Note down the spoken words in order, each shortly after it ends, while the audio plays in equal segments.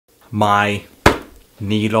my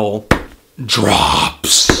needle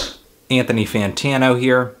drops. Anthony Fantano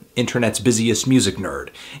here, internet's busiest music nerd,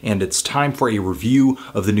 and it's time for a review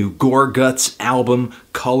of the new Gorguts album,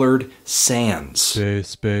 Colored Sands.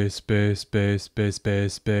 Space.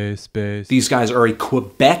 These guys are a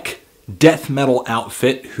Quebec death metal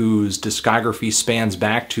outfit whose discography spans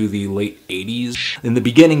back to the late 80s. In the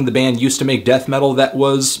beginning, the band used to make death metal that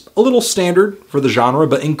was a little standard for the genre,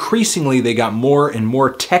 but increasingly they got more and more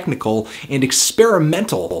technical and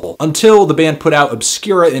experimental until the band put out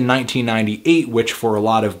Obscura in 1998, which for a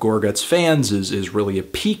lot of Gorguts fans is really a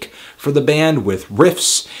peak for the band, with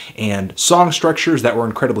riffs and song structures that were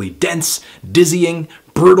incredibly dense, dizzying,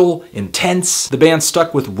 brutal, intense. The band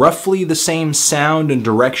stuck with roughly the same sound and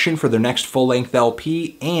direction for their next full-length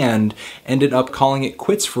LP and ended up calling it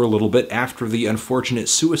quits for a little bit after the unfortunate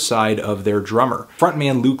suicide of their drummer.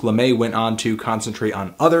 Frontman Luc Lemay went on to concentrate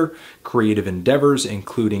on other creative endeavors,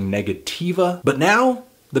 including Negativa. But now,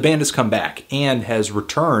 the band has come back and has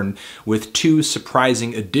returned with two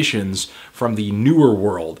surprising additions from the newer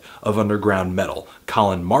world of underground metal,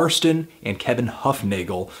 Colin Marston and Kevin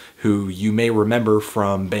Hufnagel, who you may remember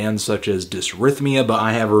from bands such as Dysrhythmia, but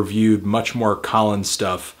I have reviewed much more Colin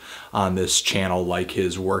stuff on this channel, like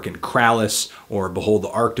his work in Krallis or Behold the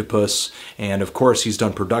Arctopus, and of course he's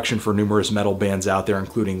done production for numerous metal bands out there,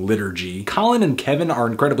 including Liturgy. Colin and Kevin are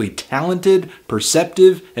incredibly talented,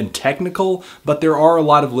 perceptive, and technical, but there are a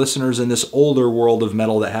lot of listeners in this older world of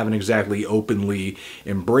metal that haven't exactly openly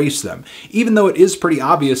embraced them, even though it is pretty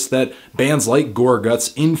obvious that bands like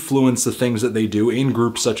Gorguts influence the things that they do in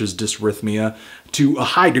groups such as Dysrhythmia to a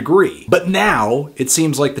high degree. But now, it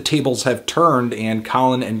seems like the tables have turned and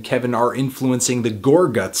Colin and Kevin are influencing the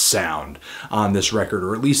Gorguts sound on this record,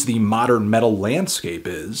 or at least the modern metal landscape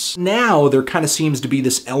is. Now, there kind of seems to be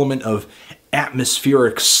this element of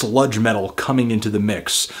atmospheric sludge metal coming into the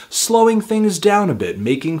mix, slowing things down a bit,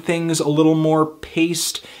 making things a little more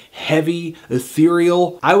paced, heavy,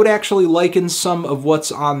 ethereal. I would actually liken some of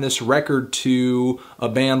what's on this record to a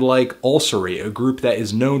band like Ulcerate, a group that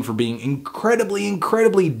is known for being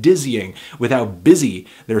incredibly dizzying with how busy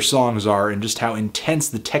their songs are and just how intense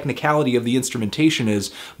the technicality of the instrumentation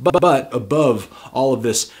is. But above all of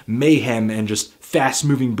this mayhem and just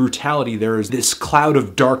fast-moving brutality, there is this cloud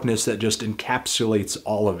of darkness that just encapsulates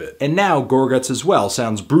all of it. And now Gorguts as well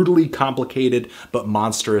sounds brutally complicated but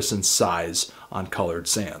monstrous in size on Colored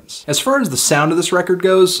Sands. As far as the sound of this record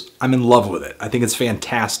goes, I'm in love with it. I think it's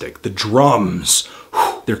fantastic. The drums,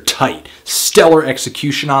 they're tight. Stellar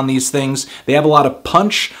execution on these things. They have a lot of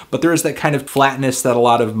punch, but there is that kind of flatness that a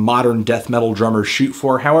lot of modern death metal drummers shoot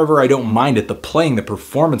for. However, I don't mind it. The playing, the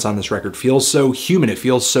performance on this record feels so human. It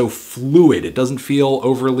feels so fluid. It doesn't feel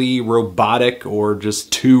overly robotic or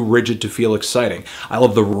just too rigid to feel exciting. I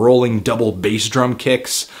love the rolling double bass drum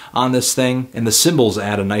kicks on this thing, and the cymbals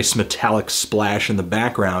add a nice metallic splash in the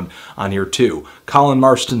background on here too. Colin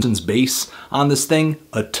Marston's bass on this thing,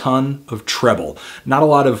 a ton of treble. Not a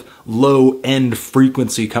lot of low end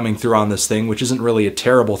frequency coming through on this thing, which isn't really a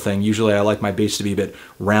terrible thing. Usually I like my bass to be a bit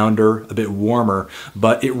rounder, a bit warmer,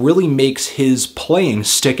 but it really makes his playing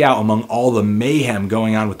stick out among all the mayhem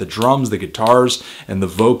going on with the drums, the guitars, and the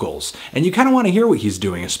vocals. And you kind of want to hear what he's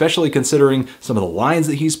doing, especially considering some of the lines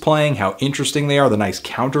that he's playing, how interesting they are, the nice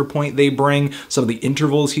counterpoint they bring, some of the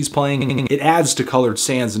intervals he's playing. It adds to Colored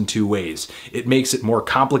Sands in two ways. It makes it more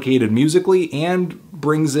complicated musically and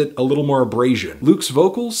brings it a little more abrasion. Luke's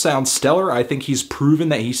vocals sound stellar. I think he's proven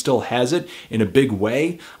that he still has it in a big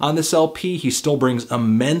way on this LP. He still brings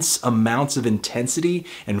immense amounts of intensity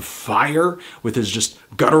and fire with his just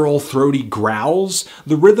guttural, throaty growls.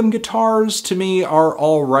 The rhythm guitars, to me, are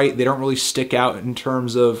all right. They don't really stick out in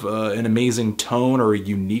terms of an amazing tone or a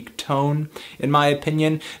unique tone, in my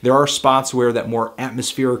opinion. There are spots where that more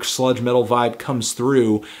atmospheric sludge metal vibe comes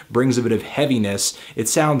through, brings a bit of heaviness. It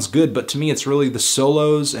sounds good, but to me, it's really the solos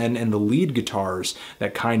and the lead guitars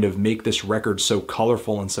that kind of make this record so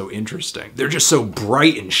colorful and so interesting. They're just so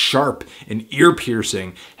bright and sharp and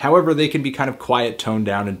ear-piercing. However, they can be kind of quiet, toned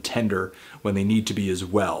down, and tender when they need to be as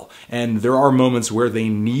well. And there are moments where they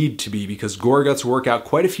need to be, because Gorguts work out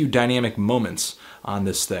quite a few dynamic moments on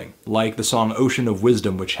this thing, like the song Ocean of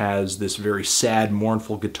Wisdom, which has this very sad,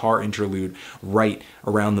 mournful guitar interlude right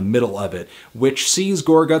around the middle of it, which sees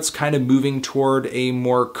Gorguts kind of moving toward a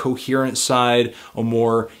more coherent side, a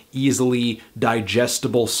more easily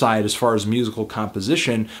digestible side as far as musical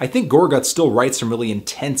composition. I think Gorguts still writes some really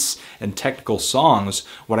intense and technical songs.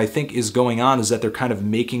 What I think is going on is that they're kind of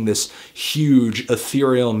making this huge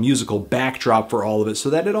ethereal musical backdrop for all of it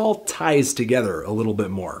so that it all ties together a little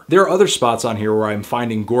bit more. There are other spots on here where I'm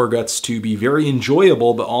finding Gorguts to be very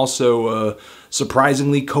enjoyable, but also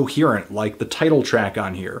surprisingly coherent, like the title track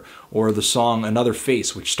on here, or the song Another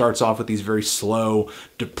Face, which starts off with these very slow,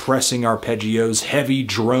 depressing arpeggios, heavy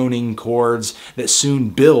droning chords that soon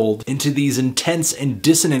build into these intense and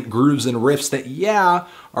dissonant grooves and riffs that, yeah,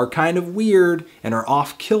 are kind of weird and are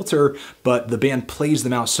off kilter, but the band plays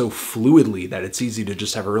them out so fluidly that it's easy to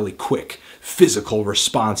just have a really quick, physical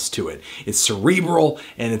response to it. It's cerebral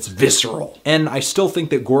and it's visceral. And I still think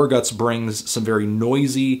that Gorguts brings some very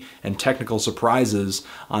noisy and technical surprises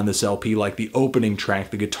on this LP, like the opening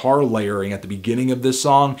track. The guitar layering at the beginning of this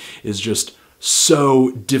song is just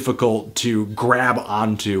so difficult to grab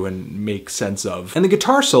onto and make sense of. And the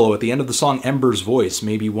guitar solo at the end of the song Ember's Voice,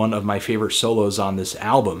 maybe one of my favorite solos on this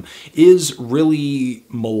album, is really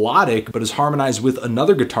melodic, but is harmonized with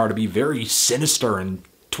another guitar to be very sinister and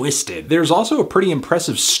twisted. There's also a pretty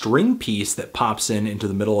impressive string piece that pops into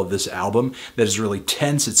the middle of this album that is really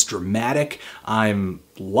tense, it's dramatic. I'm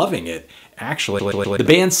loving it. Actually, the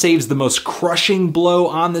band saves the most crushing blow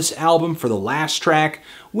on this album for the last track,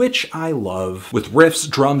 which I love. With riffs,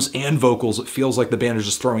 drums, and vocals, it feels like the band is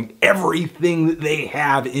just throwing everything that they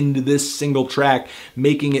have into this single track,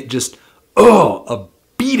 making it just, a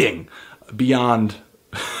beating beyond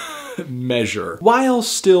measure, while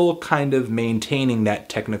still kind of maintaining that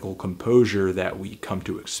technical composure that we come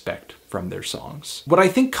to expect from their songs. What I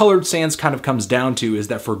think Colored Sands kind of comes down to is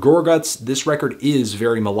that for Gorguts, this record is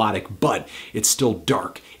very melodic, but it's still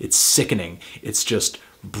dark, it's sickening, it's just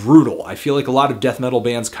brutal. I feel like a lot of death metal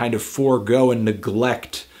bands kind of forego and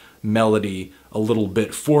neglect melody a little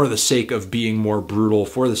bit for the sake of being more brutal,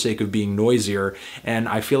 for the sake of being noisier, and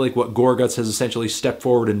I feel like what Gorguts has essentially stepped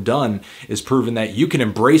forward and done is proven that you can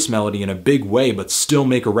embrace melody in a big way but still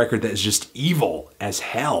make a record that is just evil as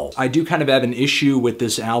hell. I do kind of have an issue with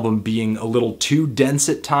this album being a little too dense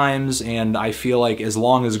at times, and I feel like as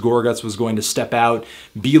long as Gorguts was going to step out,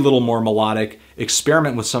 be a little more melodic,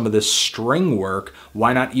 experiment with some of this string work,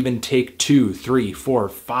 why not even take 2, 3, 4,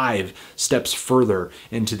 5 steps further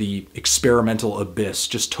into the experimental abyss,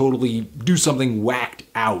 just totally do something whacked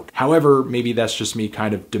out. However, maybe that's just me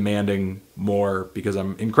kind of demanding more because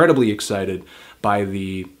I'm incredibly excited by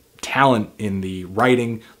the talent in the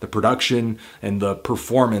writing, the production, and the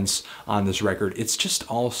performance on this record. It's just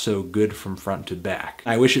all so good from front to back.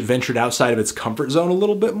 I wish it ventured outside of its comfort zone a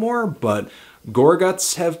little bit more, but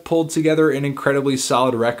Gorguts have pulled together an incredibly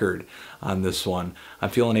solid record on this one.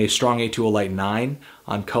 I'm feeling a strong 8 to a light 9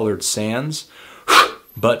 on Colored Sands.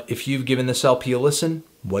 But if you've given this LP a listen,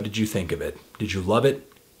 what did you think of it? Did you love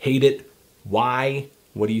it? Hate it? Why?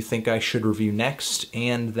 What do you think I should review next?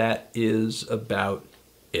 And that is about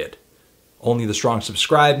it. Only the strong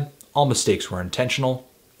subscribe. All mistakes were intentional.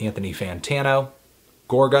 Anthony Fantano.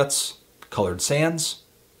 Gorguts. Colored Sands.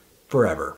 Forever.